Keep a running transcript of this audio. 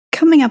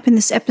Coming up in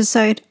this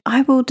episode,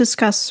 I will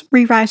discuss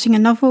rewriting a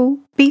novel,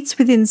 beats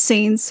within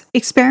scenes,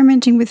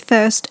 experimenting with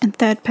first and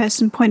third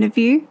person point of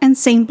view, and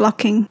scene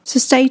blocking. So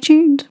stay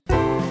tuned.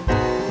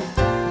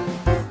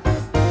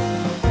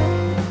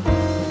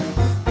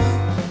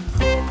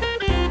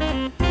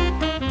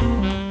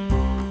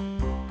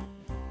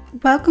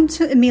 Welcome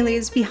to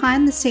Amelia's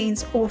Behind the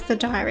Scenes Author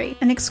Diary,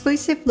 an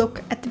exclusive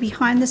look at the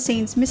behind the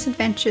scenes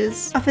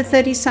misadventures of a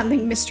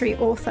 30-something mystery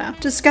author.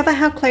 Discover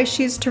how close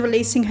she is to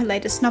releasing her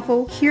latest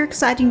novel, hear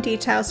exciting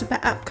details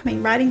about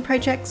upcoming writing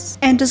projects,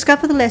 and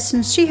discover the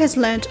lessons she has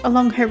learnt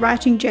along her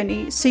writing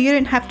journey so you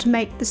don't have to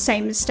make the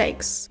same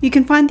mistakes. You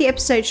can find the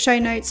episode show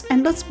notes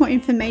and lots more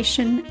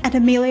information at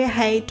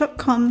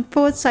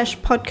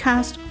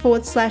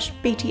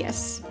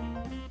ameliahay.com/podcast/BTS.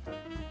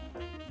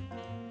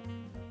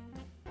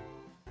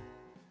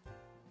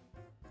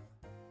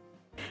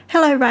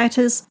 Hello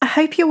writers, I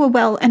hope you are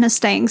well and are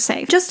staying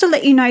safe. Just to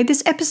let you know,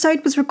 this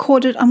episode was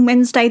recorded on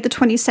Wednesday the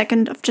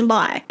 22nd of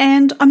July,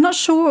 and I'm not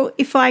sure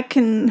if I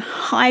can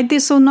hide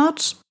this or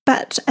not,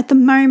 but at the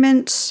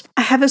moment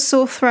I have a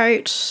sore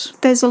throat.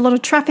 There's a lot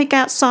of traffic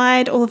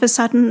outside. All of a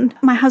sudden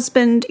my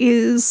husband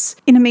is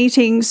in a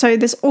meeting, so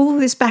there's all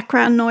of this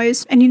background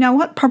noise, and you know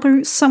what?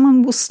 Probably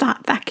someone will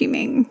start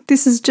vacuuming.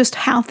 This is just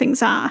how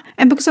things are.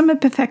 And because I'm a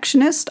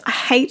perfectionist, I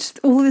hate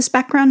all of this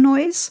background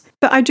noise.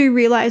 But I do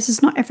realise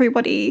is not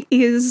everybody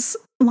is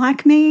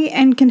like me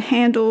and can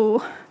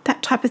handle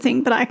that type of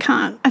thing, but I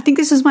can't. I think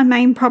this is my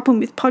main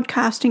problem with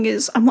podcasting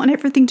is I want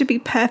everything to be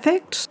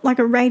perfect, like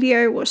a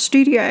radio or a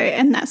studio,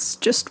 and that's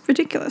just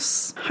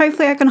ridiculous.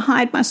 Hopefully I can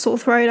hide my sore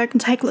throat, I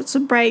can take lots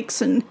of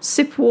breaks and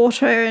sip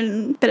water,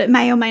 but it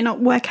may or may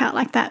not work out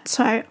like that,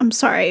 so I'm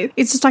sorry.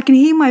 It's just I can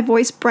hear my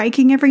voice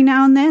breaking every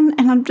now and then,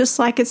 and I'm just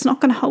like, it's not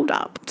going to hold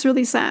up. It's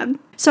really sad.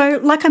 So,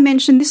 like I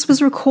mentioned, this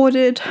was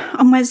recorded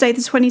on Wednesday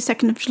the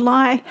 22nd of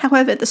July.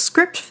 However, the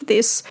script for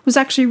this was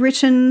actually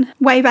written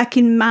way back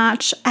in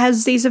March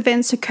as these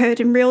events occurred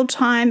in real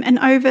time, and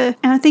I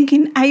think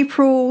in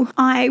April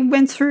I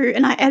went through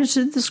and I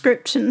edited the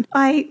script and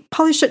I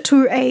polished it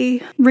to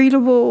a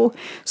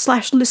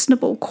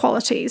readable/listenable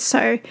quality.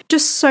 So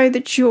just so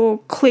that you're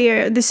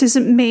clear, this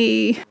isn't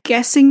me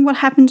guessing what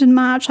happened in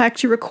March. I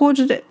actually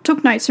recorded it,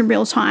 took notes in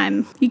real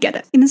time. You get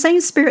it. In the same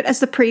spirit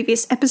as the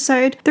previous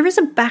episode, there is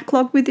a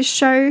backlog with this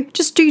show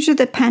just due to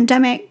the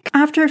pandemic.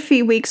 After a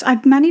few weeks,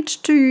 I'd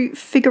managed to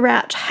figure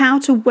out how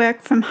to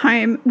work from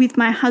home with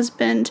my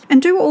husband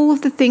and do all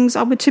of the things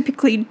I would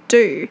typically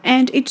do.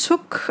 And it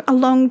took a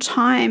long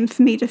time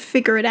for me to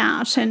figure it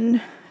out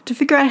and to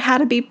figure out how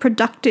to be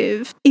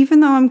productive.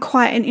 Even though I'm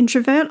quite an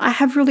introvert, I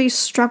have really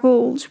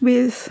struggled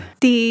with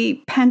the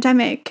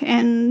pandemic,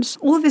 and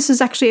all of this has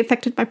actually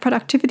affected my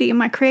productivity and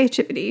my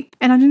creativity.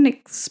 And I didn't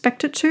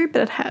expect it to,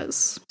 but it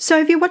has. So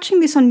if you're watching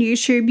this on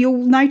YouTube,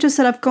 you'll notice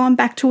that I've gone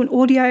back to an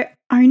audio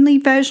only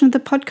version of the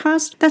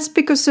podcast. That's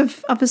because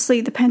of obviously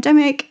the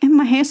pandemic and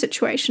my hair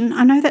situation.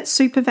 I know that's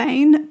super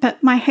vain,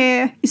 but my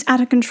hair is out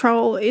of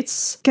control.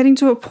 It's getting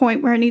to a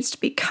point where it needs to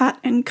be cut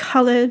and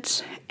coloured,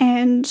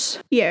 and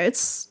yeah,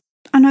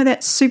 I know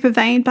that's super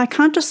vain, but I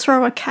can't just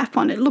throw a cap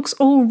on. It looks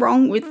all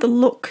wrong with the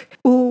look,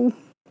 all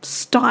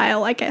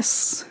style, I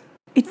guess.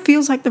 It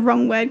feels like the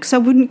wrong word because I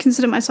wouldn't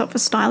consider myself a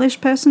stylish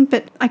person,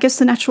 but I guess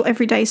the natural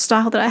everyday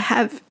style that I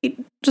have, it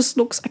just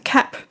looks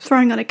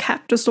throwing on a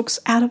cap just looks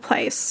out of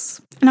place.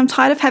 And I'm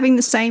tired of having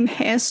the same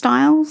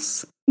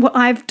hairstyles. What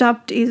I've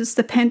dubbed is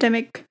the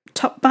pandemic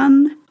top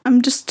bun.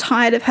 I'm just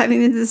tired of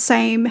having the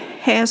same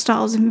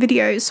hairstyles and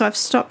videos, so I've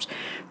stopped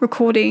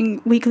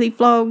recording weekly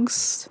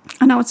vlogs.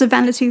 I know it's a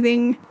vanity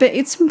thing, but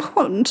it's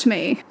important to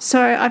me.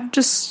 So I've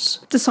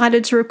just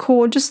decided to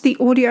record just the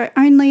audio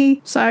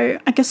only. So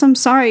I guess I'm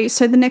sorry.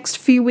 So the next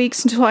few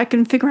weeks until I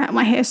can figure out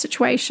my hair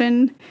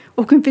situation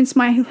or convince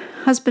my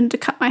husband to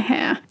cut my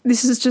hair,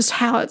 this is just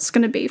how it's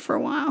going to be for a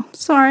while.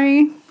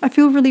 Sorry. I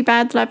feel really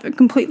bad that I've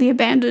completely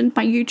abandoned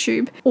my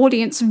YouTube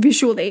audience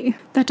visually.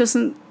 That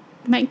doesn't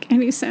make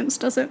any sense,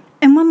 does it?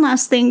 And one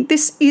last thing,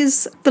 this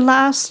is the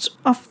last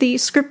of the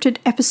scripted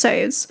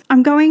episodes.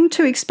 I'm going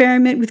to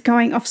experiment with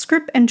going off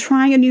script and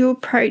trying a new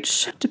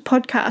approach to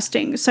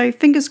podcasting, so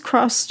fingers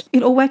crossed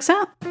it all works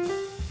out.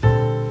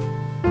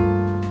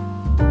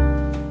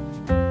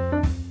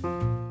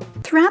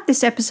 Throughout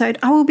this episode,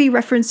 I will be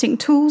referencing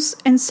tools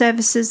and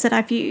services that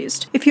I've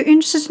used. If you're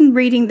interested in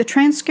reading the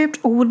transcript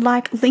or would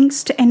like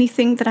links to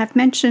anything that I've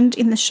mentioned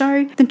in the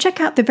show, then check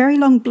out the very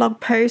long blog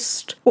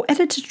post or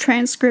edited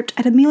transcript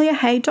at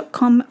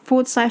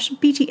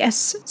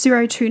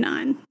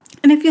ameliahay.com/BTS029.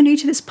 And if you're new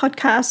to this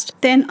podcast,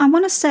 then I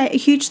want to say a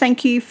huge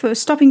thank you for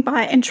stopping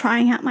by and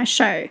trying out my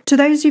show. To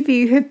those of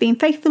you who have been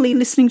faithfully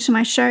listening to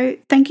my show,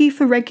 thank you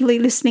for regularly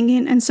listening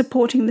in and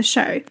supporting the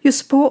show. Your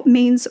support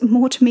means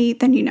more to me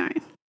than you know.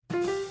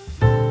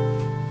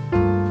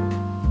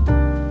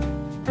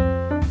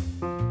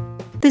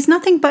 There's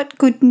nothing but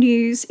good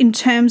news in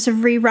terms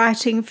of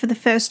rewriting for the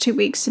first 2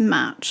 weeks in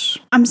March.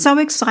 I'm so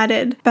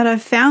excited, but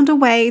I've found a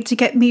way to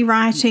get me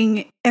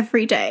writing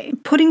every day.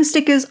 Putting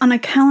stickers on a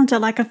calendar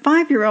like a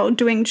 5-year-old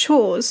doing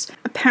chores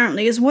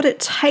apparently is what it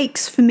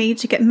takes for me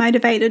to get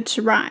motivated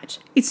to write.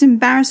 It's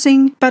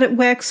embarrassing, but it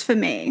works for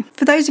me.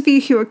 For those of you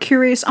who are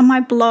curious, on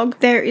my blog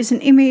there is an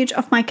image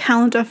of my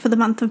calendar for the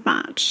month of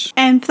March.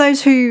 And for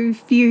those of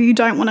you who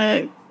don't want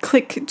to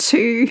click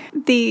to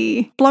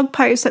the blog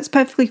post, that's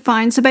perfectly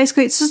fine. So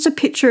basically it's just a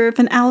picture of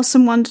an Alice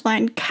in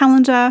Wonderland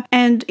calendar,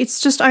 and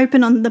it's just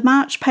open on the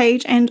March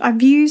page, and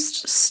I've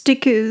used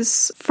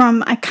stickers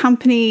from a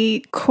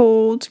company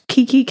called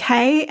Kiki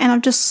K, and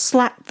I've just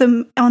slapped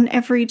them on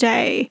every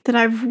day that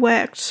I've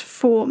worked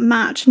for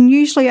March. And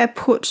usually I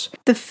put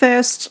the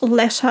first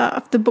letter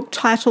of the book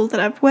title that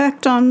I've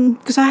worked on,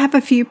 because I have a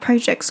few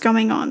projects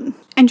going on.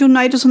 And you'll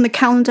notice on the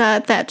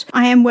calendar that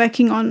I am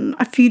working on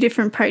a few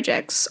different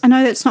projects. I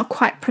know that's not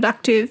quite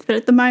productive, but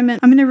at the moment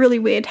I'm in a really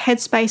weird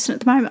headspace, and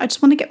at the moment I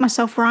just want to get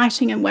myself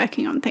writing and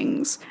working on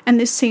things. And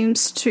this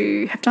seems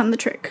to have done the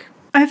trick.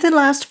 Over the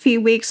last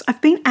few weeks,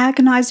 I've been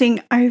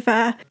agonising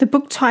over the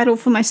book title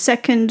for my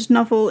second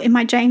novel in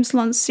my James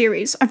Lond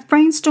series. I've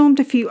brainstormed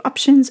a few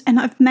options and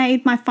I've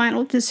made my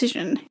final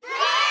decision.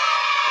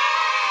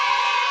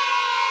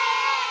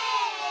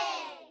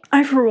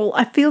 Overall,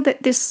 I feel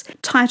that this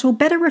title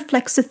better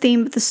reflects the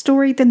theme of the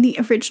story than the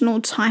original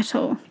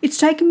title. It's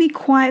taken me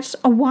quite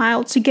a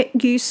while to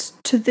get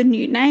used to the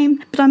new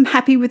name, but I'm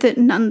happy with it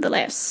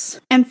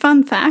nonetheless. And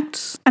fun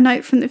fact, a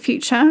note from the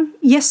future,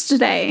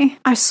 yesterday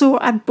I saw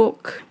a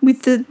book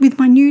with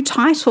my new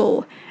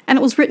title, and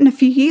it was written a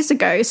few years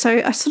ago,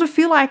 so I sort of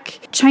feel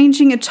like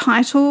changing a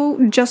title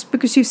just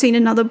because you've seen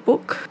another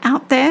book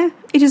out there,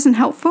 it isn't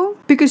helpful,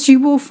 because you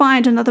will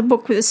find another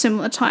book with a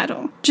similar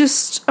title.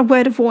 Just a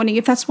word of warning,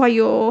 if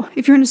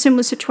you're in a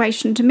similar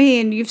situation to me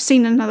and you've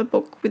seen another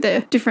book with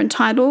a different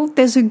title,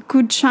 there's a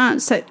good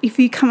chance that if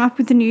you come up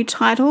with a new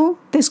title,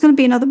 there's going to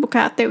be another book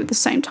out there with the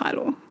same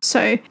title.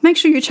 So make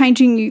sure you're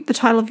changing the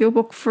title of your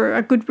book for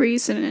a good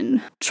reason,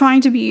 and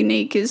trying to be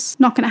unique is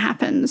not going to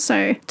happen.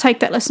 So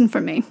take that lesson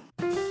from me.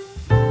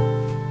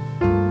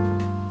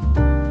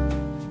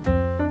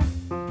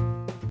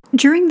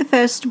 During the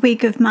first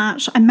week of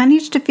March, I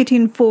managed to fit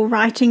in 4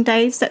 writing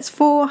days. That's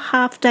 4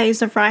 half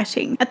days of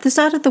writing. At the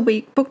start of the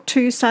week, book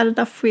 2 started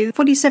off with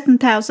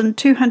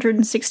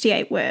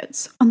 47,268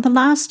 words. On the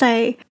last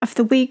day of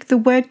the week, the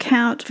word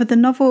count for the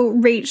novel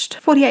reached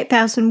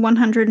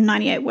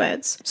 48,198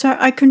 words. So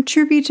I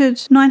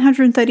contributed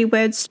 930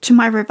 words to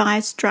my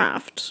revised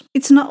draft.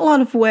 It's not a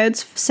lot of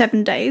words for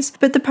 7 days,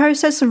 but the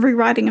process of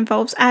rewriting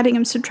involves adding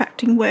and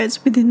subtracting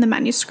words within the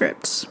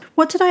manuscript.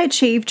 What did I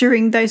achieve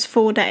during those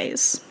 4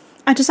 days?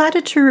 I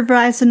decided to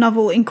revise the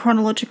novel in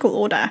chronological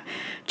order.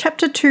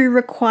 Chapter 2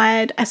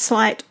 required a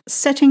slight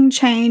setting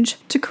change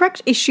to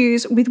correct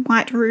issues with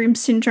white room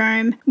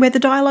syndrome, where the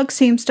dialogue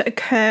seems to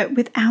occur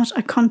without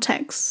a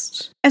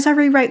context. As I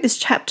rewrote this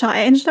chapter,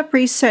 I ended up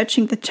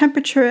researching the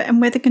temperature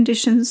and weather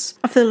conditions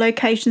of the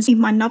locations in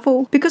my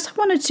novel because I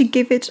wanted to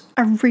give it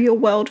a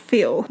real-world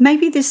feel.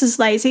 Maybe this is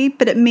lazy,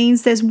 but it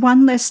means there's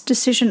one less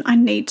decision I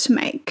need to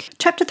make.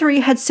 Chapter 3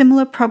 had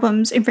similar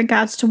problems in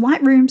regards to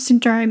white room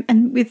syndrome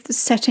and with the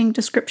setting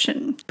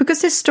description.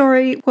 Because this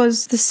story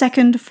was the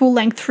second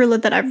full-length thriller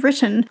that I've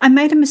written, I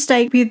made a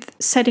mistake with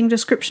setting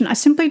description. I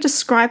simply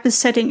described the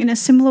setting in a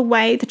similar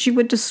way that you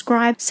would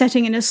describe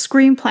setting in a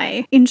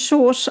screenplay. In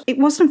short, it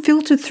wasn't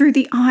filtered through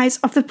the eyes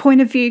of the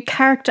point of view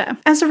character.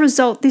 As a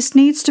result, this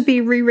needs to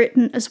be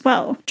rewritten as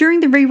well. During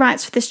the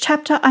rewrites for this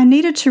chapter, I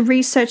needed to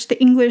research the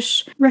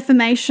English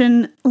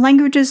Reformation,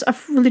 languages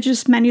of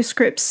religious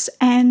manuscripts,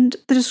 and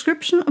the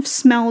description of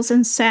smells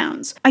and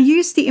sounds. I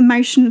used the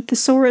emotion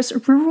thesaurus,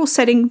 rural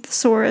setting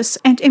thesaurus,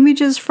 and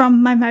images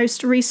from my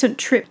most recent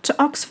trip to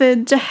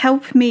Oxford to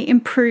help me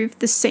improve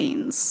the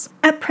scenes.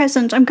 At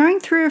present, I'm going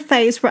through a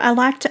phase where I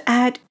like to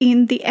add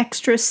in the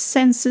extra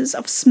senses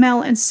of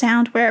smell and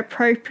sound where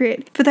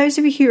appropriate. For those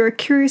of you who are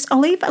curious, I'll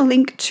leave a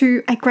link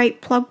to a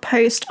great blog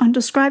post on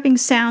describing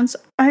sounds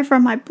over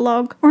on my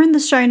blog or in the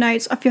show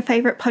notes of your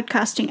favourite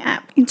podcasting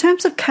app. In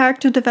terms of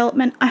character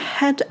development, I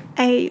had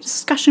a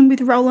discussion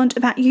with Roland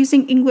about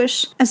using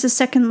English as a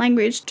second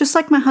language. Just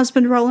like my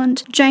husband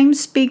Roland, James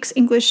speaks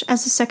English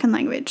as a second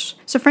language.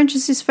 So French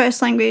is his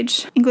first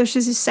language, English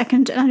is his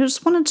second, and I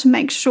just wanted to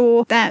make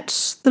sure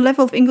that the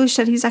level of English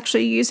that he's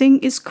actually using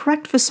is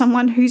correct for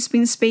someone who's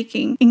been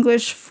speaking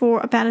English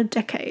for about a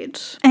decade.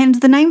 And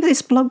the name of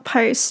this blog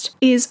post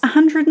is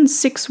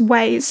 106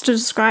 Ways to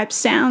Describe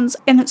Sounds,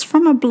 and it's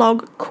from a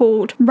blog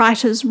called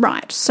Writers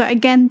Write. So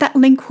again, that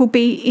link will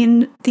be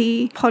in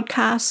the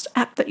podcast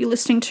app that you're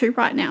listening to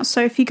right now.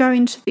 So if you go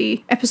into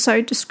the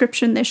episode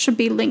description, there should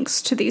be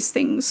links to these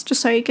things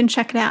just so you can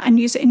check it out and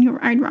use it in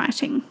your own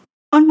writing.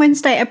 On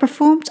Wednesday, I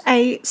performed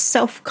a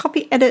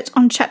self-copy edit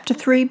on Chapter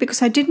 3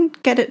 because I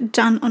didn't get it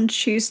done on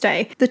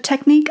Tuesday. The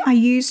technique I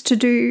use to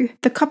do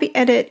the copy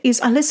edit is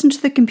I listen to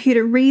the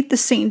computer read the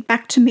scene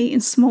back to me in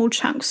small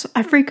chunks.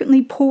 I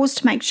frequently pause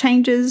to make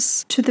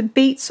changes to the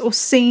beats or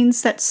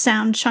scenes that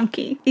sound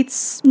chunky.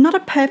 It's not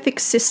a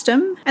perfect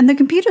system, and the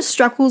computer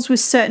struggles with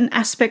certain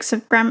aspects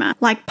of grammar,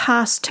 like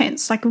past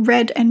tense, like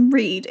read and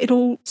read.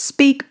 It'll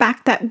speak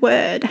back that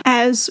word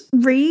as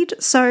read,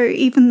 so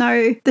even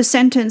though the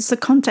sentence, the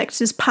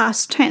context is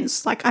past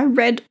tense, like I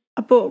read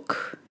a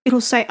book,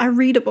 it'll say I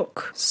read a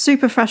book.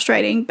 Super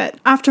frustrating, but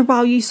after a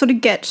while you sort of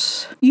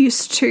get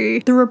used to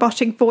the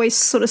robotic voice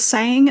sort of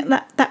saying it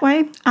that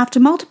way. After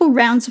multiple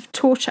rounds of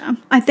torture,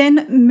 I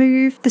then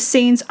move the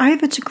scenes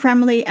over to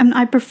Grammarly and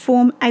I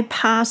perform a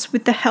pass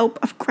with the help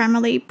of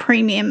Grammarly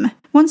Premium.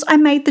 Once I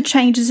made the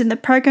changes in the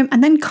program,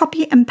 and then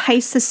copy and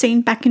paste the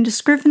scene back into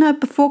Scrivener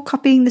before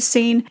copying the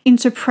scene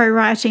into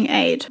ProWriting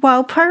Aid.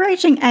 While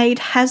ProWriting Aid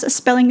has a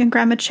spelling and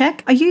grammar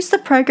check, I use the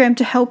program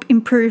to help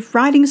improve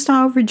writing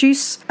style,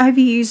 reduce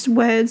overused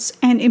words,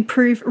 and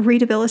improve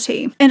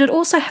readability. And it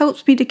also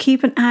helps me to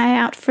keep an eye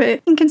out for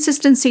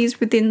inconsistencies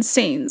within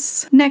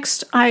scenes.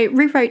 Next, I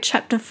rewrote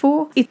Chapter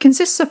 4. It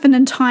consists of an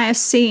entire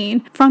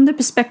scene from the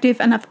perspective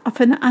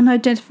of an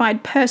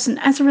unidentified person.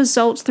 As a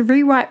result, the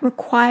rewrite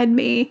required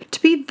me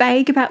to be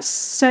vague about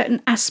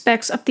certain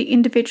aspects of the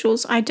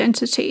individual's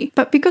identity.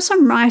 But because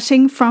I'm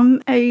writing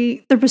from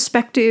the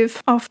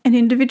perspective of an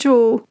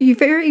individual, you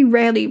very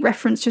rarely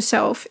reference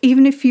yourself,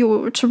 even if you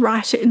were to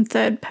write it in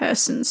third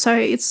person. So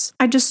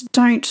I just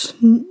don't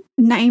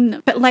name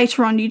them. But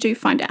later on, you do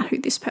find out who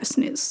this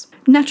person is.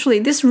 Naturally,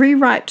 this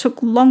rewrite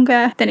took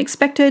longer than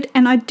expected,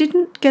 and I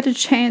didn't get a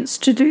chance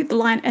to do the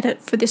line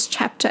edit for this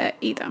chapter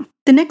either.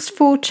 The next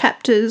 4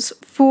 chapters,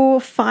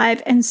 4,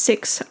 5, and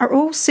 6, are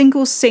all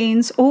single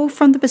scenes, all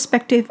from the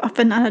perspective of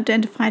an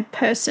unidentified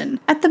person.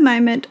 At the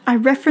moment, I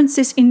reference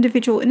this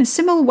individual in a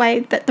similar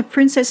way that the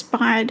Princess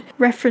Bride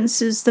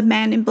references the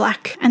Man in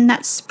Black, and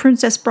that's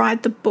Princess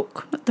Bride the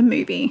book, not the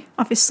movie,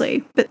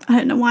 obviously, but I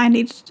don't know why I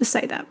needed to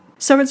say that.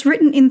 So it's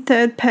written in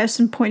third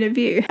person point of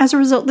view. As a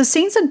result, the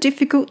scenes are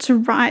difficult to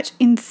write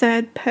in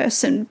third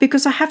person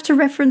because I have to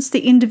reference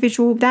the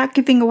individual without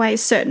giving away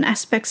certain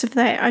aspects of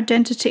their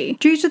identity.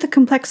 Due to the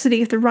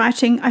complexity of the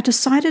writing, I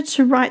decided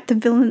to write the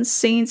villain's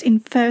scenes in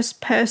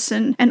first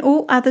person and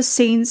all other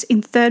scenes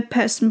in third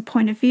person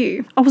point of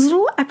view. I was a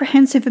little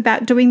apprehensive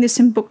about doing this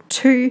in book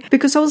 2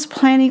 because I was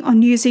planning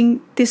on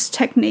using this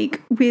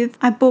technique with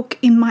a book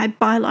in my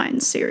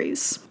Byline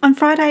series. On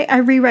Friday, I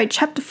rewrote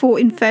Chapter 4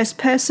 in first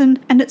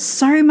person, and it's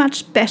so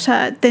much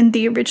better than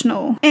the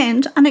original.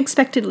 And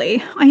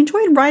unexpectedly, I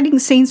enjoyed writing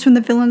scenes from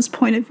the villain's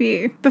point of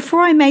view.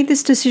 Before I made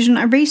this decision,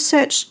 I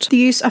researched the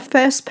use of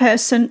first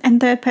person and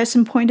third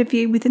person point of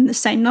view within the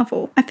same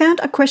novel. I found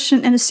a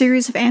question and a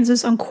series of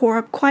answers on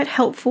Quora quite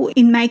helpful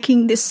in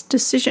making this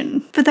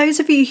decision. For those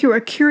of you who are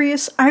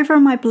curious, over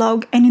on my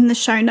blog and in the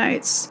show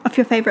notes of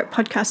your favourite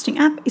podcasting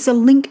app is a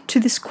link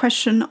to this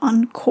question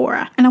on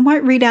Quora. And I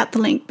won't read out the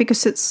link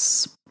because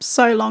it's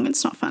so long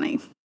it's not funny.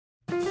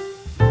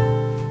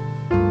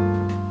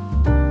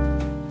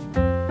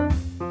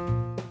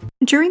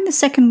 During the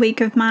second week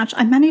of March,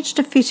 I managed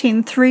to fit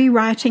in 3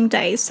 writing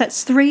days.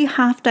 That's 3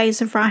 half days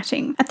of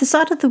writing. At the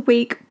start of the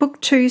week, Book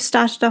 2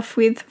 started off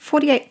with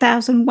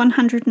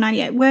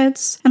 48,198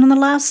 words, and on the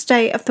last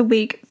day of the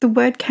week, the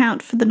word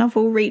count for the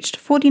novel reached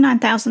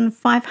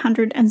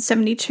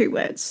 49,572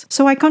 words.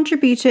 So I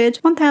contributed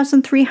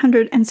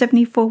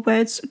 1,374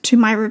 words to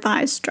my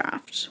revised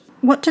draft.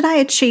 What did I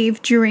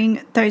achieve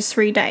during those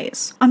 3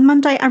 days? On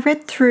Monday, I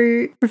read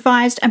through,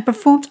 revised, and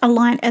performed a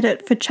line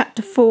edit for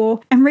Chapter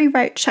 4 and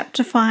rewrote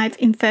Chapter 5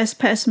 in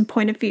first-person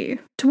point of view.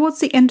 Towards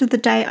the end of the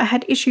day, I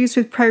had issues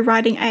with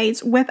ProWriting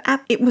Aid's web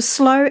app. It was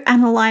slow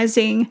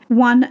analysing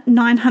one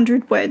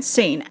 900-word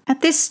scene. At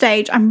this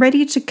stage, I'm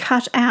ready to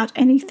cut out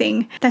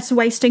anything that's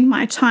wasting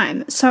my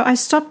time, so I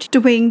stopped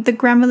doing the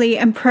Grammarly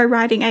and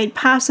ProWriting Aid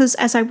passes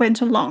as I went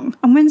along.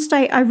 On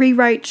Wednesday, I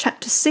rewrote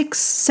Chapter 6,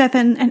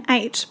 7, and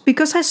 8.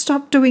 Because I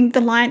stopped doing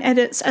the line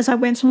edits as I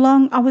went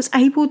along, I was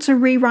able to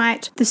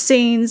rewrite the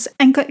scenes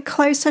and get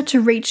closer to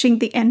reaching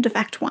the end of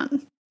Act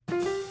 1.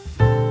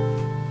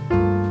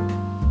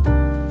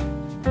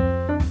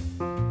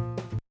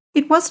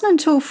 It wasn't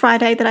until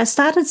Friday that I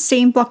started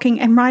scene blocking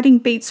and writing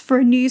beats for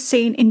a new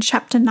scene in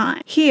Chapter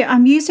 9. Here,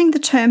 I'm using the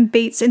term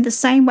beats in the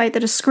same way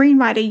that a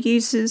screenwriter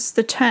uses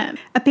the term.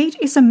 A beat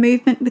is a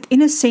movement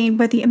within a scene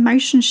where the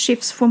emotion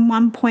shifts from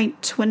one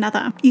point to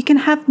another. You can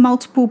have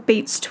multiple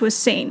beats to a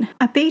scene.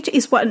 A beat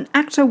is what an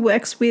actor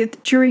works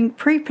with during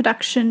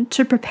pre-production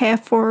to prepare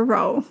for a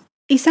role.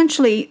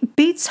 Essentially,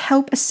 beats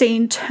help a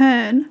scene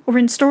turn, or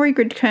in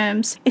StoryGrid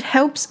terms, it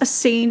helps a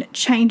scene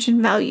change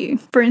in value.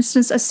 For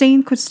instance, a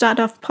scene could start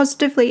off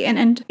positively and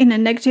end in a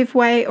negative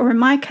way, or in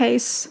my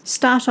case,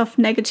 start off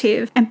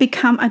negative and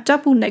become a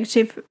double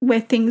negative where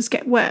things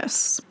get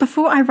worse.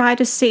 Before I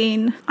write a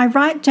scene, I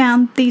write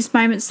down these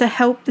moments that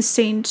help the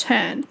scene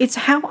turn.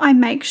 It's how I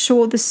make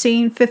sure the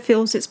scene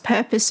fulfills its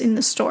purpose in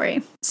the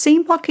story.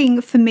 Scene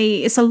blocking for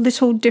me is a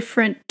little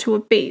different to a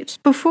beat.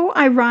 Before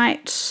I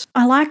write,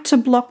 I like to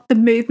block the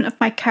movement of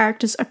my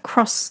characters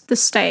across the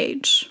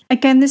stage.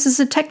 Again, this is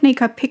a technique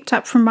I picked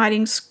up from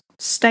writing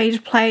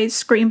stage plays,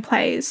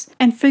 screenplays,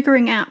 and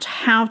figuring out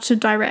how to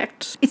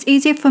direct. It's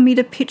easier for me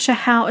to picture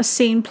how a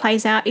scene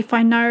plays out if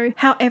I know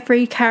how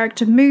every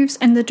character moves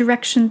and the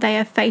direction they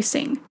are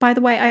facing. By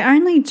the way, I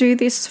only do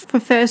this for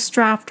first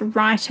draft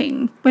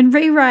writing. When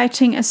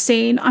rewriting a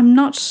scene, I'm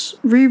not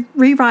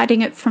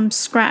rewriting it from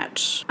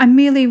scratch. I'm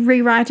merely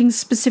rewriting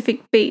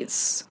specific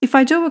beats. If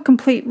I do a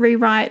complete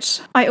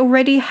rewrite, I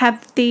already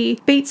have the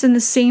beats and the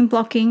scene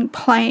blocking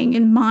playing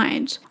in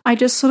mind. I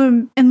just sort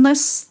of,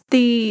 unless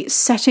the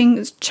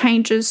setting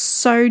changes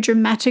so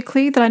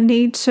dramatically that I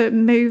need to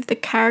move the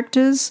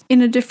characters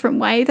in a different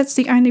way, that's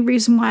the only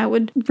reason why I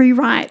would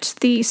rewrite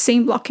the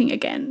scene blocking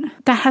again.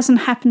 That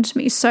hasn't happened to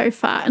me so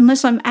far,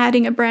 unless I'm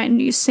adding a brand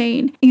new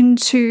scene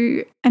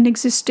into an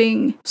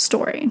existing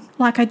story,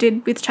 like I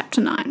did with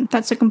Chapter 9.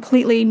 That's a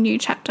completely new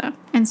chapter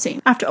and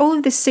scene. After all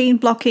of this scene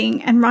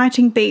blocking and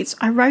writing beats,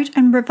 I wrote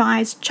and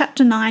revised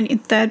Chapter 9 in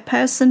third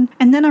person,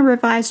 and then I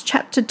revised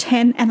Chapter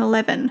 10 and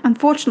 11.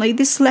 Unfortunately,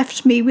 this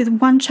left me with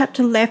one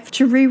chapter left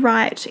to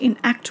rewrite in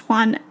Act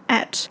 1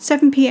 at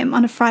 7 p.m.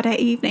 on a Friday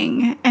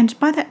evening, and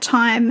by that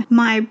time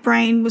my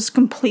brain was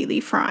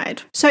completely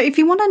fried. So if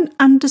you want to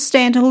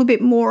understand a little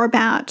bit more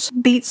about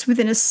beats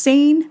within a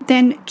scene,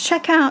 then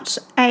check out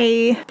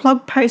a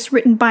blog post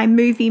written by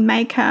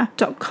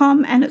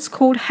moviemaker.com, and it's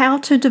called How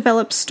to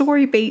Develop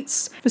Story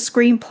Beats for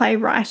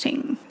Screenplay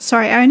Writing.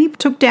 Sorry, I only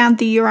took down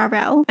the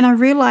URL and I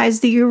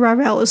realized the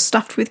URL is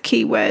stuffed with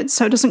keywords,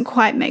 so it doesn't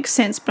quite make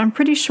sense, but I'm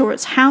pretty sure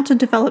it's How to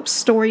Develop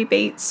Story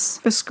Beats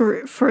for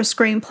a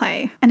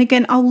Screenplay. And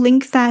again, I'll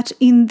link that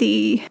in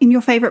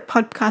your favorite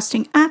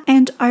podcasting app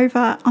and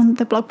over on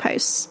the blog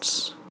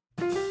post.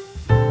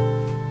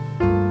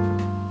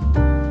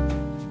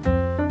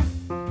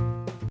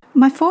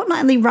 My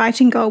fortnightly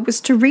writing goal was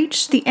to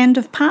reach the end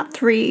of part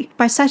 3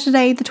 by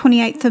Saturday the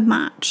 28th of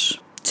March.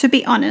 To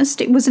be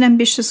honest, it was an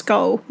ambitious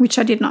goal, which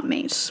I did not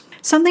meet.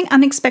 Something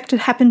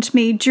unexpected happened to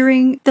me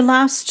during the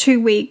last 2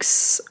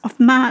 weeks of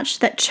March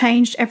that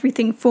changed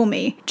everything for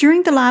me.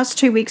 During the last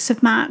 2 weeks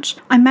of March,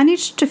 I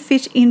managed to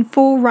fit in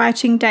 4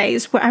 writing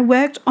days where I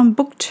worked on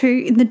book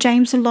 2 in the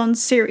James Lalonde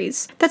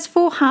series. That's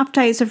 4 half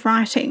days of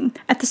writing.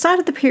 At the start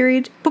of the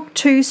period, book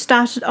 2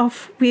 started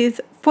off with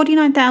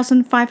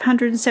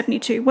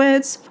 49,572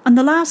 words. On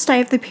the last day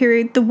of the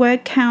period, the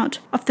word count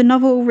of the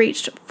novel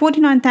reached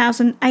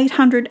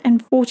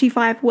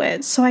 49,845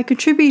 words, so I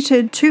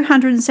contributed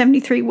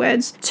 273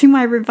 words to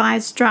my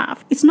revised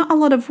draft. It's not a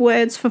lot of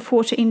words for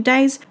 14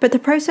 days, but the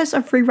process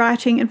of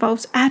rewriting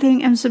involves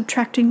adding and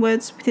subtracting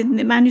words within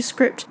the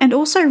manuscript and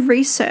also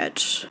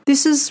research.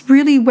 This is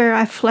really where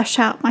I flesh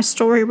out my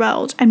story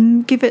world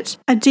and give it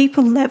a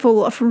deeper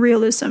level of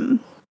realism.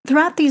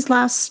 Throughout these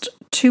last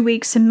 2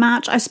 weeks in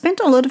March, I spent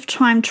a lot of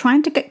time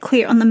trying to get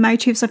clear on the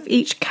motives of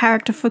each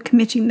character for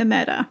committing the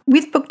murder.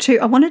 With book 2,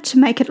 I wanted to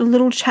make it a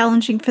little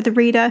challenging for the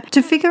reader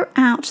to figure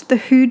out the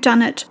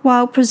whodunit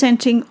while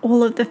presenting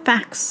all of the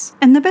facts.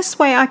 And the best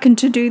way I can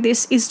do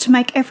this is to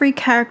make every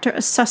character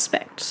a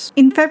suspect.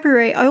 In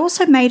February, I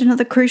also made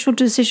another crucial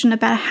decision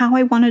about how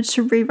I wanted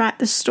to rewrite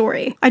the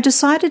story. I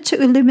decided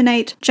to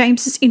eliminate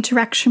James's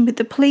interaction with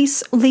the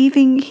police,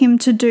 leaving him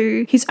to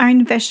do his own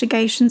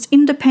investigations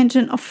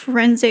independent of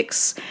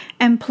forensics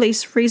and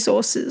police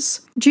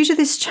resources. Due to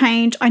this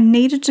change, I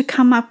needed to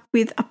come up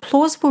with a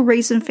plausible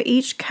reason for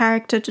each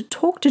character to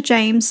talk to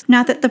James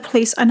now that the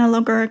police are no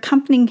longer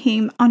accompanying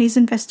him on his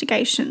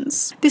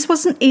investigations. This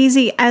wasn't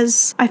easy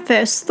as I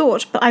first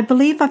thought, but I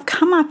believe I've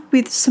come up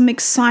with some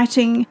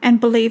exciting and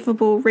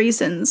believable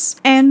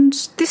reasons. And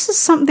this is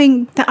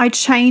something that I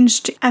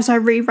changed as I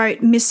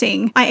rewrote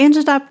Missing. I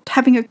ended up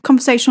having a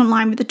conversation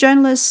online with a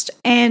journalist,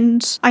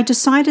 and I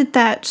decided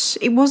that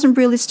it wasn't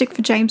realistic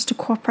for James to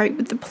cooperate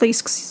with the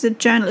police because he's a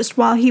journalist.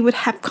 While he would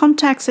have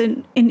contacts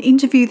and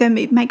interview them,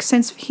 it makes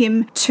sense for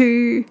him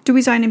to do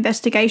his own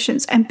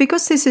investigations. And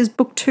because this is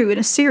book 2 in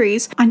a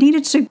series, I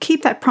needed to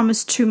keep that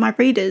promise to my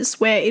readers,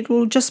 where it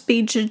will just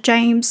be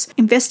James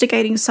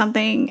investigating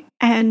something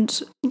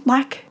and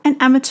like an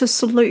amateur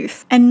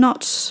sleuth, and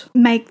not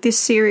make this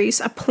series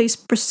a police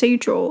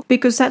procedural,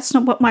 because that's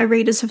not what my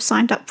readers have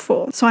signed up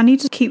for. So I need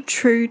to keep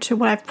true to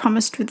what I've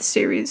promised with the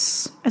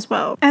series as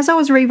well. As I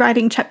was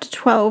rewriting chapter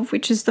 12,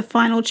 which is the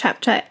final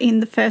chapter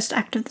in the first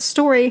act of the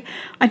story,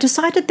 I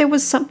decided there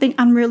was something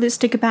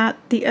unrealistic about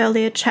the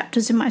earlier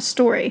chapters in my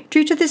story.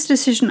 Due to this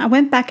decision, I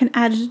went back and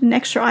added an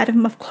extra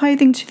item of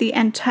clothing to the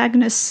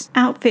antagonist's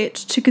outfit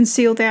to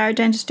conceal their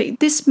identity.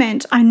 This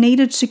meant I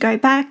needed to go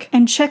back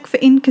and check for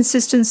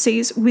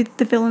inconsistencies with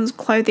the villain's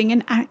clothing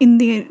in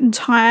the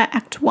entire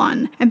Act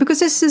 1. And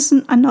because this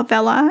isn't a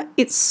novella,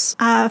 it's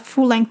a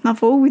full-length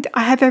novel,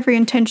 I have every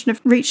intention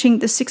of reaching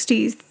the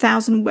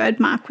 60,000 word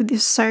mark with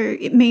this, so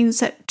it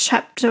means that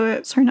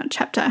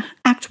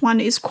Act 1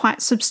 is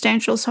quite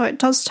substantial, so it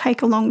does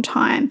take a long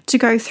time to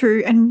go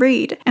through and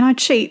read. And I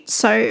cheat,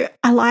 so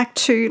I like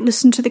to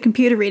listen to the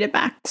computer reader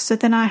back, so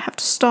then I have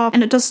to stop,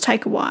 and it does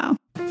take a while.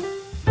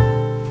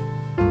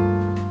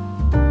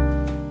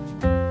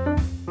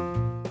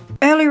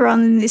 Earlier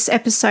on in this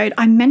episode,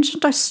 I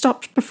mentioned I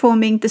stopped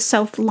performing the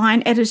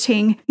self-line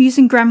editing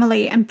using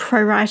Grammarly and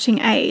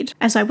ProWriting Aid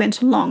as I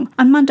went along.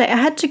 On Monday, I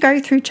had to go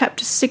through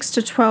chapters 6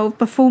 to 12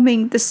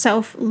 performing the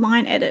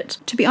self-line edit.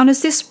 To be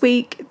honest, this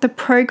week, the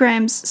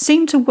programs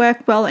seemed to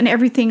work well and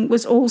everything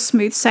was all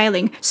smooth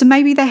sailing. So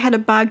maybe they had a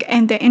bug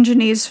and their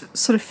engineers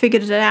sort of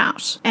figured it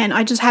out, and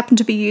I just happened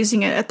to be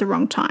using it at the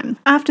wrong time.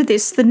 After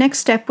this, the next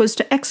step was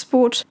to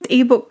export the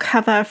ebook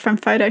cover from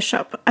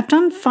Photoshop. I've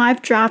done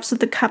 5 drafts of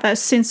the cover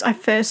since I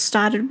first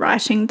started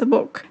writing the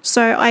book.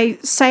 So I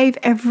save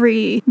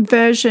every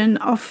version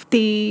of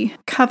the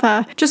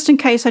cover just in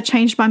case I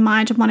change my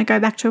mind and want to go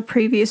back to a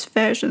previous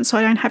version so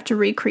I don't have to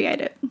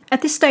recreate it.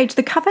 At this stage,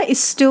 the cover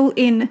is still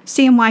in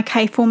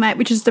CMYK format,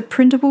 which is the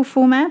printable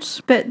format,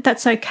 but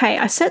that's okay.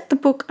 I set the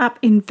book up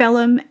in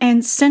vellum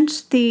and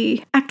sent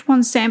the Act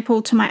 1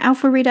 sample to my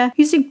alpha reader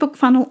using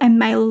BookFunnel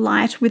and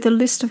MailerLite with a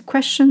list of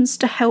questions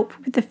to help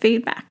with the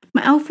feedback.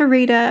 My alpha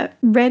reader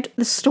read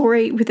the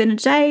story within a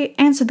day,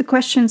 answered the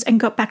questions, and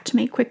got back to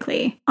me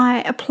quickly.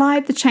 I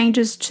applied the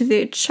changes to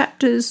the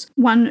chapters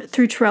 1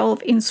 through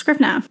 12 in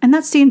Scrivener, and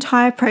that's the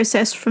entire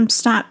process from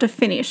start to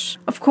finish.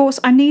 Of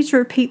course, I need to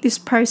repeat this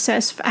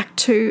process for Act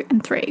 2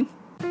 and 3.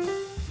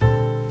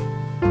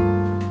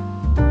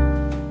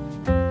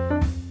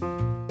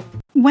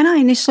 When I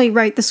initially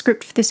wrote the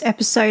script for this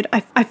episode,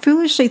 I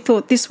foolishly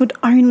thought this would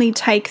only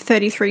take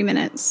 33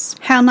 minutes.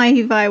 How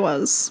naive I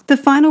was. The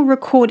final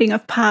recording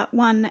of part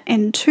 1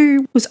 and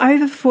 2 was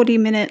over 40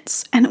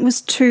 minutes and it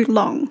was too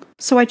long.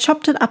 So I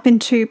chopped it up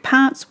into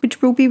parts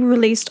which will be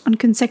released on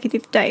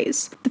consecutive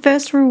days. The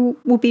first will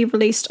be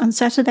released on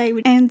Saturday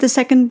and the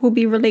second will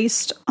be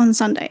released on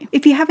Sunday.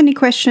 If you have any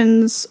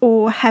questions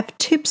or have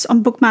tips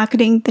on book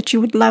marketing that you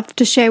would love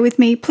to share with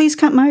me, please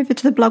come over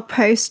to the blog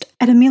post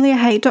at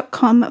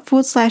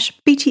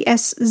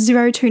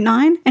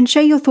ameliahay.com/BTS029 and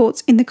share your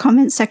thoughts in the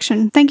comments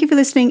section. Thank you for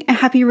listening and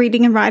happy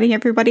reading and writing,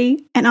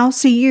 everybody. And I'll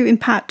see you in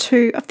part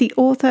 2 of the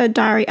author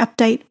diary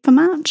update for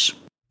March.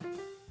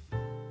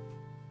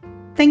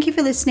 Thank you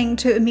for listening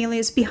to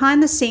Amelia's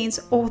Behind the Scenes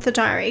Author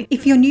Diary.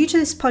 If you're new to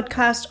this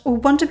podcast or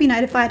want to be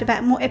notified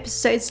about more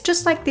episodes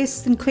just like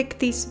this, then click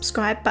the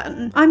subscribe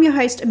button. I'm your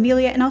host,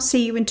 Amelia, and I'll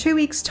see you in 2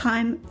 weeks'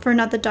 time for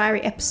another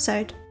diary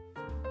episode.